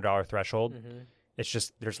 $200 threshold. It's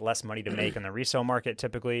just there's less money to make in the resale market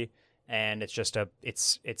typically, and it's just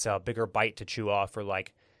it's a bigger bite to chew off for,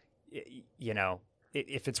 like, you know,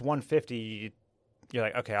 if it's $150, you're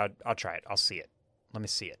like, okay, I'll try it. I'll see it. Let me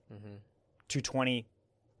see it. $220.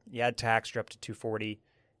 You add tax, you're up to $240.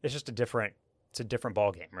 It's just a different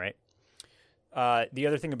ball game, right? The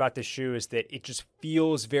other thing about this shoe is that it just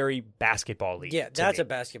feels very basketball-y. Yeah, that's a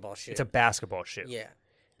basketball shoe. It's a basketball shoe. Yeah.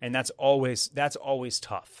 And that's always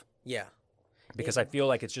tough. Yeah. Because I feel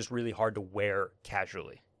like it's just really hard to wear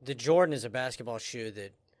casually. The Jordan is a basketball shoe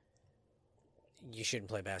that you shouldn't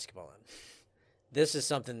play basketball in. This is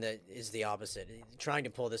something that is the opposite. Trying to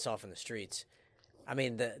pull this off in the streets. I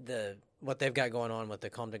mean, the what they've got going on with the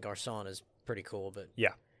Comme des Garçons is pretty cool, but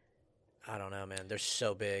yeah, I don't know, man. They're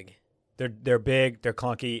so big. They're big. They're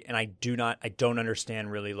clunky, and I don't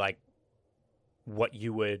understand really like what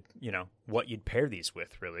you'd pair these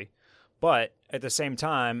with really. But at the same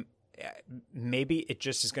time, maybe it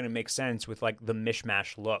just is going to make sense with like the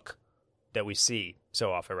mishmash look that we see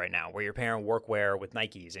so often right now, where you're pairing workwear with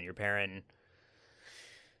Nikes and you're pairing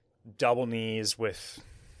double knees with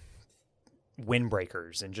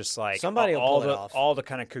windbreakers and just like all the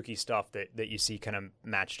kind of kooky stuff that you see kind of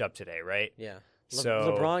matched up today, right? Yeah.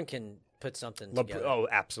 So LeBron can put something together. Oh,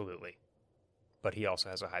 absolutely. But he also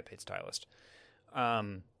has a high-paid stylist.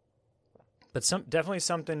 But definitely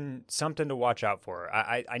something to watch out for.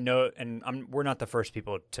 I know, and we're not the first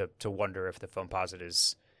people to wonder if the Foamposite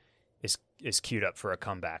is queued up for a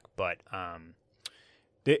comeback. But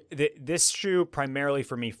This shoe primarily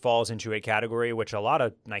for me falls into a category which a lot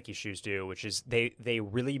of Nike shoes do, which is they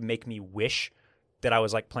really make me wish that I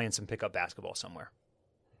was like playing some pickup basketball somewhere.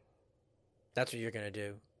 That's what you're gonna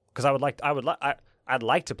do. Because I'd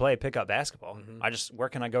like to play pickup basketball. Mm-hmm. Where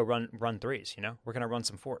can I go run threes? You know, where can I run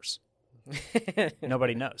some fours?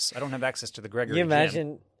 Nobody knows. I don't have access to the Gregory. You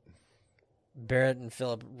imagine gym. Barrett and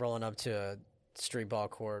Phillip rolling up to a street ball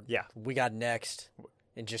court. Yeah, we got next,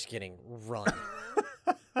 and just getting run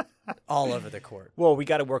all over the court. Well, we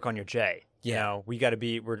got to work on your J. Yeah, you know, we got to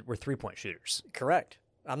be. We're 3-point shooters. Correct.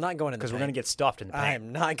 I'm not going in because we're going to get stuffed in the paint. I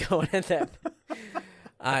am not going in that.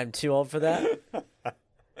 I'm too old for that.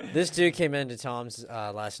 This dude came into Tom's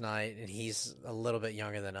last night, and he's a little bit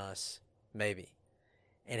younger than us, maybe,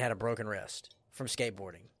 and had a broken wrist from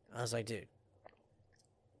skateboarding. I was like, dude,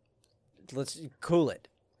 let's cool it.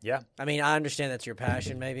 Yeah. I mean, I understand that's your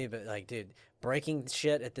passion, maybe, but like, dude, breaking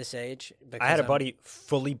shit at this age. I had a buddy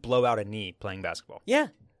fully blow out a knee playing basketball. Yeah.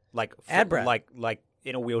 Like Brad. Like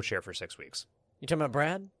in a wheelchair for 6 weeks. You talking about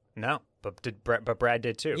Brad? No, but Brad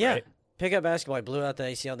did too. Yeah. Right? Pick up basketball. He blew out the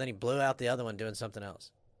ACL, then he blew out the other one doing something else.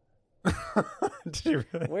 Did you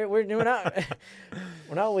really? We're not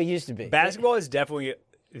what we used to be. Basketball is definitely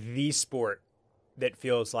the sport that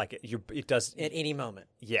feels like it does at any moment.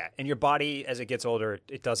 Yeah, and your body as it gets older,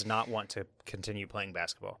 it does not want to continue playing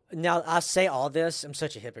basketball. Now I say all this, I'm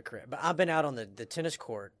such a hypocrite, but I've been out on the tennis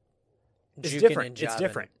court. It's different. It's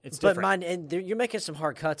different. It's different. But mine, and you're making some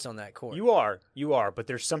hard cuts on that court. You are, but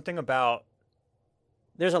there's something about.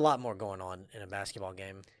 There's a lot more going on in a basketball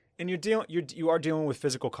game. And you are dealing with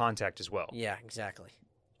physical contact as well. Yeah, exactly.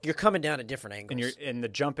 You're coming down at different angles. And the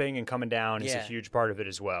jumping and coming down is a huge part of it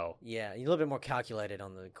as well. Yeah, you're a little bit more calculated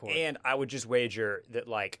on the court. And I would just wager that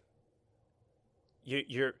like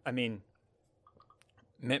you're I mean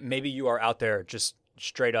maybe you are out there just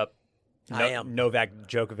straight up Novak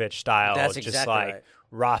Djokovic style. That's just exactly like right.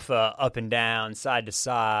 Rafa up and down, side to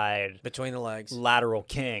side. Between the legs. Lateral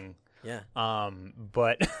king. Yeah.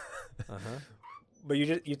 But but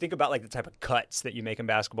you think about like the type of cuts that you make in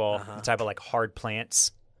basketball, the type of like hard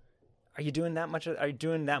plants. Are you doing that much? Are you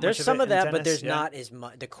doing that there's much? There's some of that, tennis? But there's not as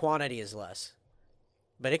much. The quantity is less.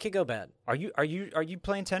 But it could go bad. Are you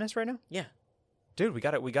playing tennis right now? Yeah. Dude, we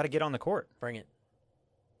got to get on the court. Bring it.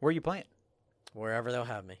 Where are you playing? Wherever they'll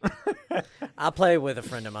have me. I play with a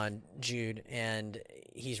friend of mine, Jude, and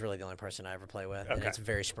he's really the only person I ever play with. Okay. And it's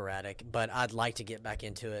very sporadic, but I'd like to get back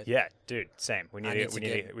into it. Yeah, dude, same. We need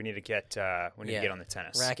to get on the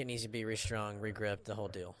tennis. Racket needs to be restrung, regripped, the whole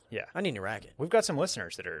deal. Yeah. I need a racket. We've got some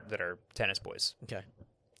listeners that are tennis boys. Okay.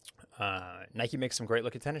 Nike makes some great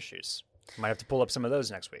looking tennis shoes. Might have to pull up some of those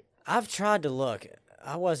next week. I've tried to look.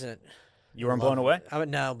 I wasn't. You weren't blown away?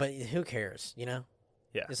 No, but who cares, you know?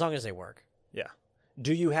 Yeah. As long as they work. Yeah.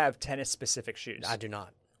 Do you have tennis-specific shoes? I do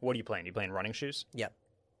not. What are you playing? Are you playing running shoes? Yep.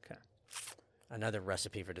 Okay. Another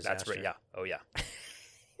recipe for disaster. That's right. Yeah. Oh yeah.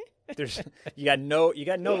 You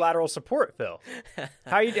got no lateral support, Phil.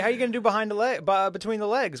 How are you going to do between the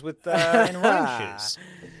legs with in running shoes?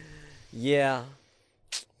 Yeah.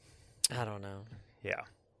 I don't know. Yeah.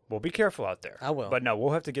 Well, be careful out there. I will. But no,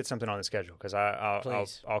 we'll have to get something on the schedule because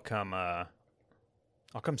I'll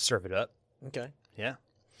come serve it up. Okay. Yeah.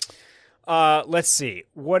 Let's see.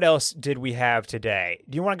 What else did we have today?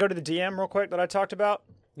 Do you want to go to the DM real quick that I talked about?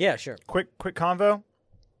 Yeah, sure. Quick convo.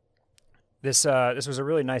 This was a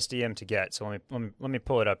really nice DM to get. So let me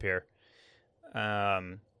pull it up here.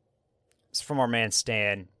 It's from our man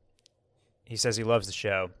Stan. He says he loves the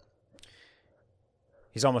show.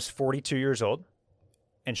 He's almost 42 years old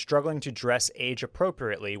and struggling to dress age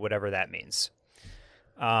appropriately, whatever that means.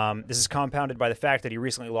 This is compounded by the fact that he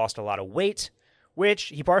recently lost a lot of weight, which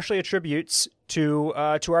he partially attributes to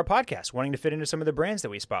our podcast, wanting to fit into some of the brands that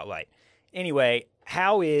we spotlight. Anyway,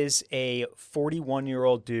 how is a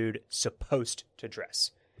 41-year-old dude supposed to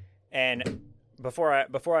dress? And before I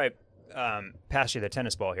pass you the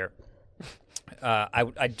tennis ball here,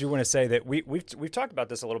 I do want to say that we've talked about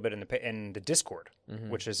this a little bit in the Discord,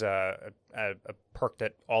 which is a perk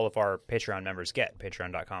that all of our Patreon members get.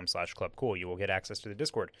 Patreon.com/clubcool. You will get access to the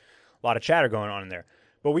Discord. A lot of chatter going on in there.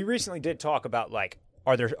 But we recently did talk about like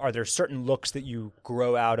are there certain looks that you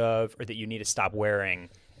grow out of or that you need to stop wearing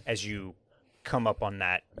as you come up on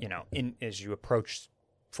that, as you approach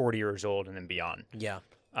 40 years old and then beyond. Yeah.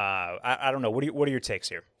 I don't know. What are your takes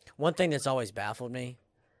here? One thing that's always baffled me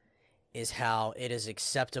is how it is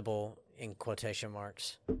acceptable, in quotation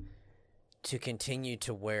marks, to continue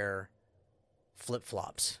to wear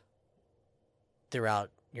flip-flops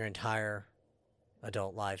throughout your entire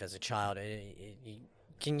adult life as a child.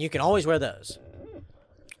 You can always wear those.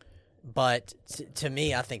 But to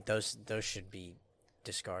me, I think those should be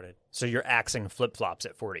discarded. So you're axing flip-flops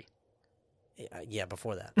at 40. Yeah,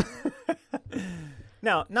 before that.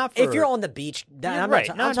 No, not for... If you're on the beach, Yeah, I'm right.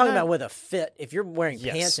 talking about with a fit. If you're wearing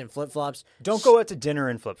Yes. pants and flip-flops, Don't go out to dinner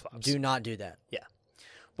in flip-flops. do not do that. Yeah.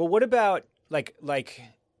 But what about, like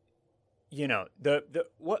you know,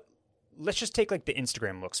 what... Let's just take, like, the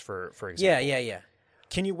Instagram looks, for example. Yeah.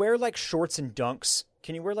 Can you wear, like, shorts and dunks?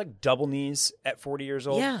 Can you wear, like, double knees at 40 years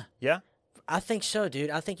old? Yeah. Yeah? I think so, dude.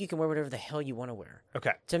 I think you can wear whatever the hell you want to wear.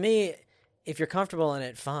 Okay. To me, if you're comfortable in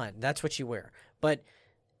it, fine. That's what you wear. But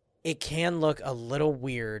it can look a little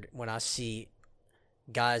weird when I see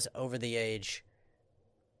guys over the age,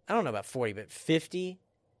 I don't know about 40, but 50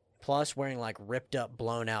 plus wearing like ripped up,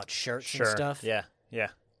 blown out shirts and stuff. Yeah.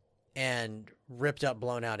 And ripped up,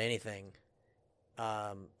 blown out anything.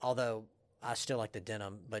 Although I still like the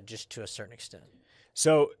denim, but just to a certain extent.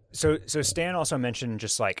 So Stan also mentioned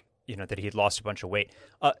just like, you know, that he had lost a bunch of weight.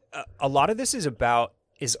 A lot of this is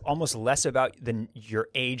almost less about your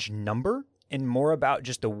age number and more about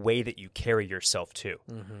just the way that you carry yourself too.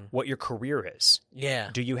 Mm-hmm. What your career is. Yeah.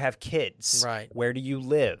 Do you have kids? Right. Where do you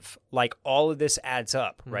live? Like all of this adds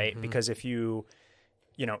up, right? Mm-hmm. Because if you're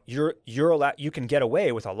allowed, you can get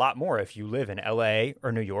away with a lot more if you live in LA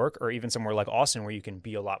or New York or even somewhere like Austin where you can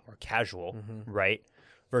be a lot more casual, right?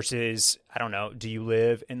 Versus, I don't know, do you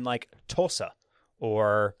live in like Tulsa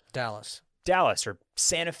or Dallas or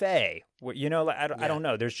Santa Fe? You know, I don't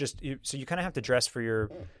know. There's just, so you kind of have to dress for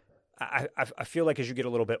your, I feel like as you get a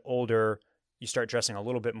little bit older, you start dressing a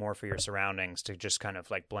little bit more for your surroundings to just kind of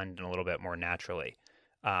like blend in a little bit more naturally.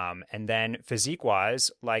 And then physique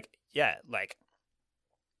wise, like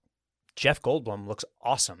Jeff Goldblum looks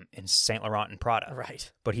awesome in Saint Laurent and Prada.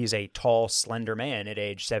 Right. But he's a tall, slender man at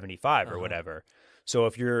age 75 or whatever. So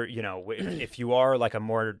if you're, you know, if you are like a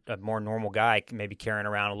more normal guy, maybe carrying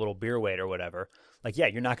around a little beer weight or whatever, like, yeah,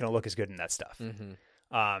 you're not going to look as good in that stuff.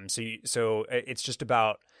 Mm-hmm. So it's just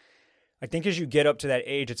about, I think as you get up to that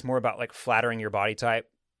age, it's more about like flattering your body type,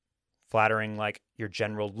 flattering like your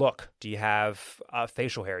general look. Do you have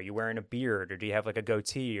facial hair? Are you wearing a beard, or do you have like a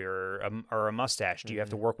goatee or a mustache? Do you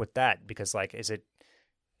have to work with that? Because like, is it,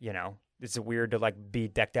 you know, it's weird to like be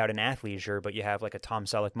decked out in athleisure, but you have like a Tom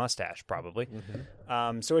Selleck mustache probably.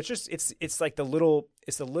 Mm-hmm. So it's just, it's like the little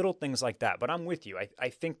things like that. But I'm with you. I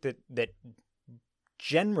think that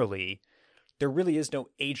generally there really is no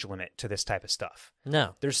age limit to this type of stuff.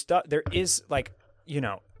 No. There is like, you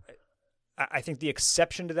know, I think the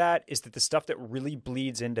exception to that is that the stuff that really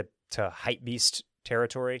bleeds into hypebeast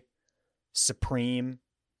territory, Supreme,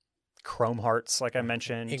 Chrome Hearts, like I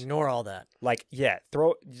mentioned. Ignore all that. Like,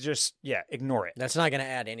 ignore it. That's not going to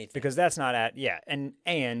add anything. Because that's not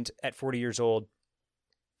and at 40 years old,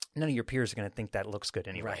 none of your peers are going to think that looks good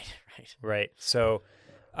anyway. Right. So,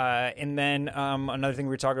 and then another thing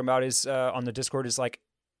we were talking about is on the Discord is like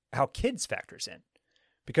how kids factors in.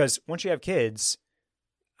 Because once you have kids,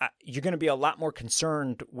 you're going to be a lot more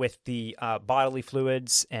concerned with the bodily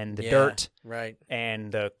fluids and the dirt, right,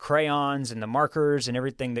 and the crayons and the markers and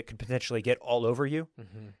everything that could potentially get all over you.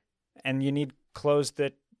 Mm-hmm. And you need clothes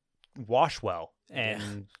that wash well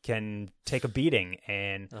and can take a beating,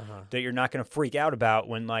 and that you're not going to freak out about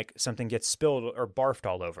when like something gets spilled or barfed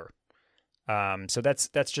all over. So that's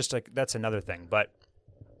just like, that's another thing. But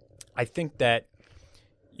I think that,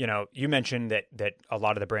 you know, you mentioned that a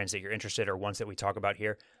lot of the brands that you're interested are ones that we talk about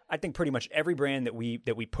here. I think pretty much every brand that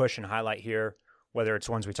we push and highlight here, whether it's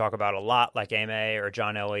ones we talk about a lot like AMA or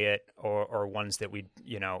John Elliott, or ones that we,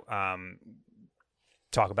 you know,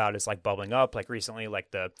 talk about as like bubbling up, like recently,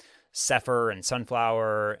 like the Zephyr and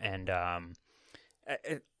Sunflower and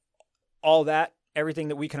all that, everything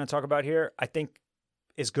that we kind of talk about here, I think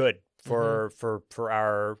is good for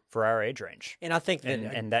our age range. And I think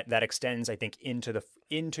that extends, I think,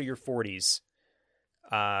 into your 40s.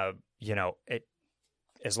 You know,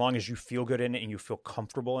 as long as you feel good in it and you feel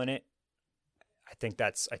comfortable in it, I think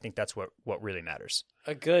that's what really matters.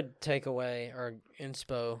 A good takeaway or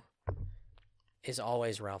inspo is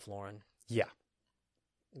always Ralph Lauren. Yeah.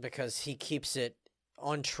 Because he keeps it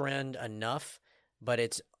on trend enough, but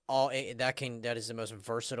it's that is the most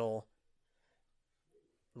versatile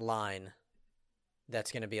line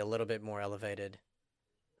that's going to be a little bit more elevated.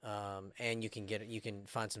 And you can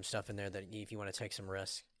find some stuff in there that if you want to take some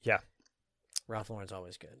risks. Yeah. Ralph Lauren's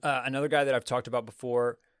always good. Another guy that I've talked about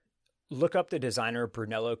before, look up the designer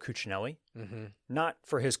Brunello Cucinelli. Mm-hmm. Not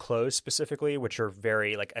for his clothes specifically, which are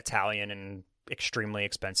very like Italian and extremely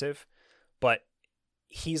expensive, but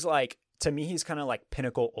he's like, to me, he's kind of like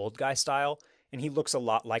pinnacle old guy style, and he looks a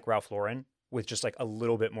lot like Ralph Lauren with just like a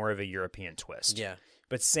little bit more of a European twist. Yeah.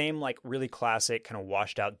 But same, like, really classic, kind of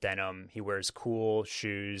washed out denim. He wears cool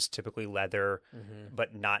shoes, typically leather,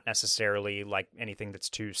 but not necessarily like anything that's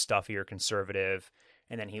too stuffy or conservative.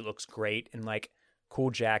 And then he looks great in like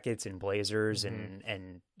cool jackets and blazers,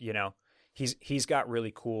 and you know, he's got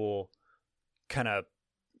really cool kind of,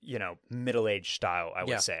 you know, middle-aged style, I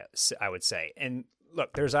would say. And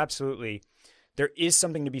look, there is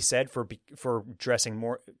something to be said for dressing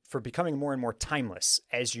more, for becoming more and more timeless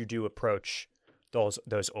as you do approach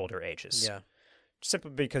those older ages. Yeah.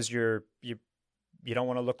 Simply because you don't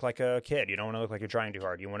want to look like a kid. You don't want to look like you're trying too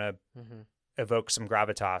hard. You want to evoke some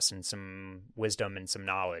gravitas and some wisdom and some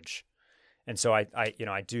knowledge. And so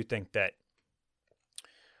I do think that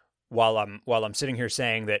while I'm sitting here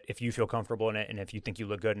saying that if you feel comfortable in it and if you think you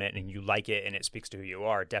look good in it and you like it and it speaks to who you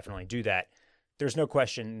are, definitely do that. There's no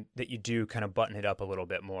question that you do kind of button it up a little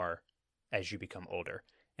bit more as you become older.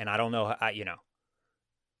 And I don't know,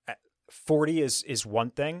 40 is one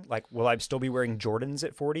thing. Like, will I still be wearing Jordans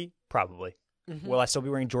at 40? Probably. Will I still be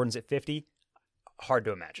wearing Jordans at 50? Hard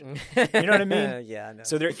to imagine. You know what I mean? Yeah, I know.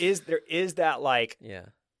 So there is that, like, yeah,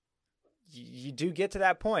 you do get to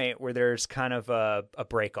that point where there's kind of a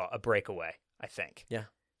breakaway, I think. Yeah.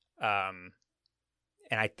 And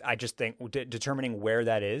I just think determining where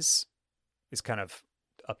that is kind of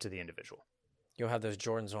up to the individual. You'll have those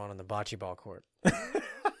Jordans on the bocce ball court.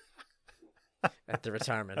 At the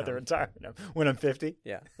retirement home. At the retirement home. When I'm 50?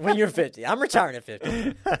 Yeah. When you're 50. I'm retiring at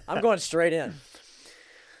 50. I'm going straight in.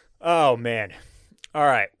 Oh, man. All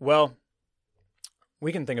right. Well,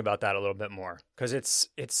 we can think about that a little bit more because it's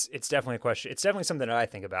definitely a question. It's definitely something that I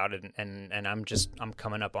think about, and I'm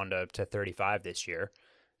coming up on to 35 this year,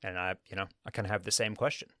 and I kind of have the same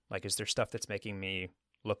question. Like, is there stuff that's making me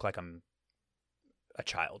look like I'm a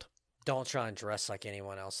child? Don't try and dress like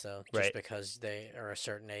anyone else, though, just right. because they are a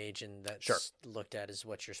certain age and that's looked at as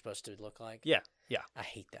what you're supposed to look like. Yeah. I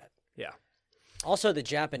hate that. Yeah. Also, the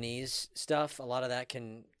Japanese stuff, a lot of that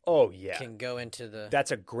can go into the... That's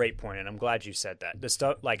a great point, and I'm glad you said that. The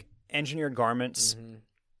stuff, like engineered garments,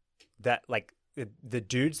 that, like, the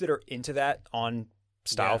dudes that are into that on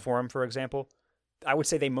Style Forum, for example, I would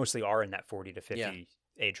say they mostly are in that 40 to 50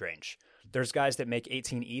 age range. There's guys that make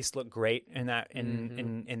 18 East look great in that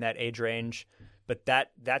in that age range, but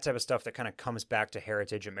that type of stuff that kind of comes back to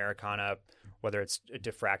heritage Americana, whether it's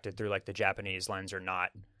diffracted through like the Japanese lens or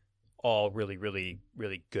not, all really, really,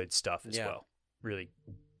 really good stuff as well. Really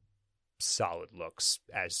solid looks,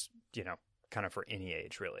 as you know, kind of for any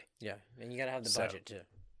age, really. Yeah, and you got to have the budget too.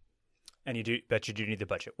 And you do need the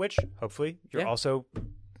budget, which hopefully you're also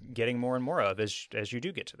getting more and more of as you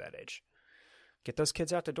do get to that age. Get those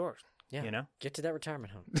kids out the door. Yeah, you know, get to that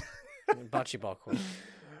retirement home. Bocce ball court.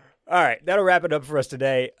 All right, that'll wrap it up for us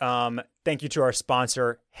today. Thank you to our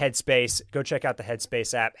sponsor, Headspace. Go check out the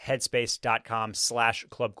Headspace app,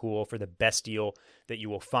 headspace.com/clubcool for the best deal that you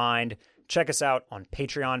will find. Check us out on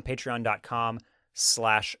Patreon,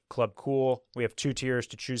 patreon.com/clubcool. We have 2 tiers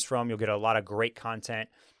to choose from. You'll get a lot of great content.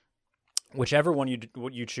 Whichever one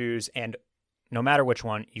you choose, and no matter which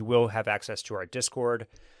one, you will have access to our Discord.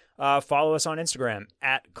 Follow us on Instagram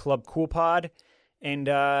 @ClubCoolPod. And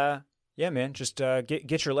yeah, man, just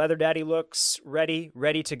get your leather daddy looks ready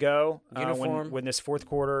to go when this fourth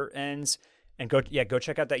quarter ends. And go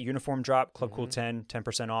check out that uniform drop, Club Cool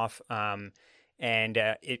 10% off. And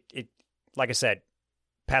it like I said,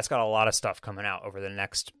 Pat's got a lot of stuff coming out over the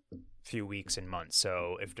next few weeks and months.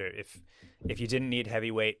 So if you didn't need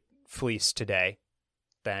heavyweight fleece today,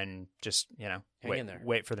 then just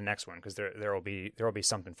wait for the next one, because there will be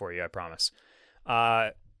something for you, I promise.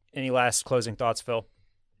 Any last closing thoughts, Phil?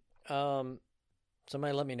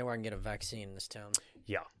 Somebody let me know where I can get a vaccine in this town.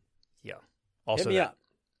 Yeah. Also, hit me up.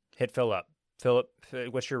 Hit Phil up. Philip,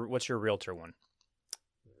 what's your realtor one?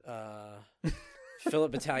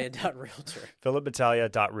 PhilipBattaglia.realtor.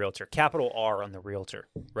 PhilipBattaglia.realtor. Capital R on the realtor,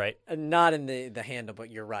 right? Not in the handle,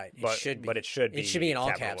 but you're right. It should be. But it should be. It should be in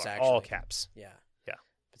all caps, actually. All caps. Yeah.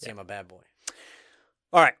 But see, I'm a bad boy.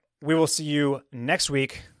 All right. We will see you next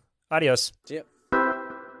week. Adios. See ya.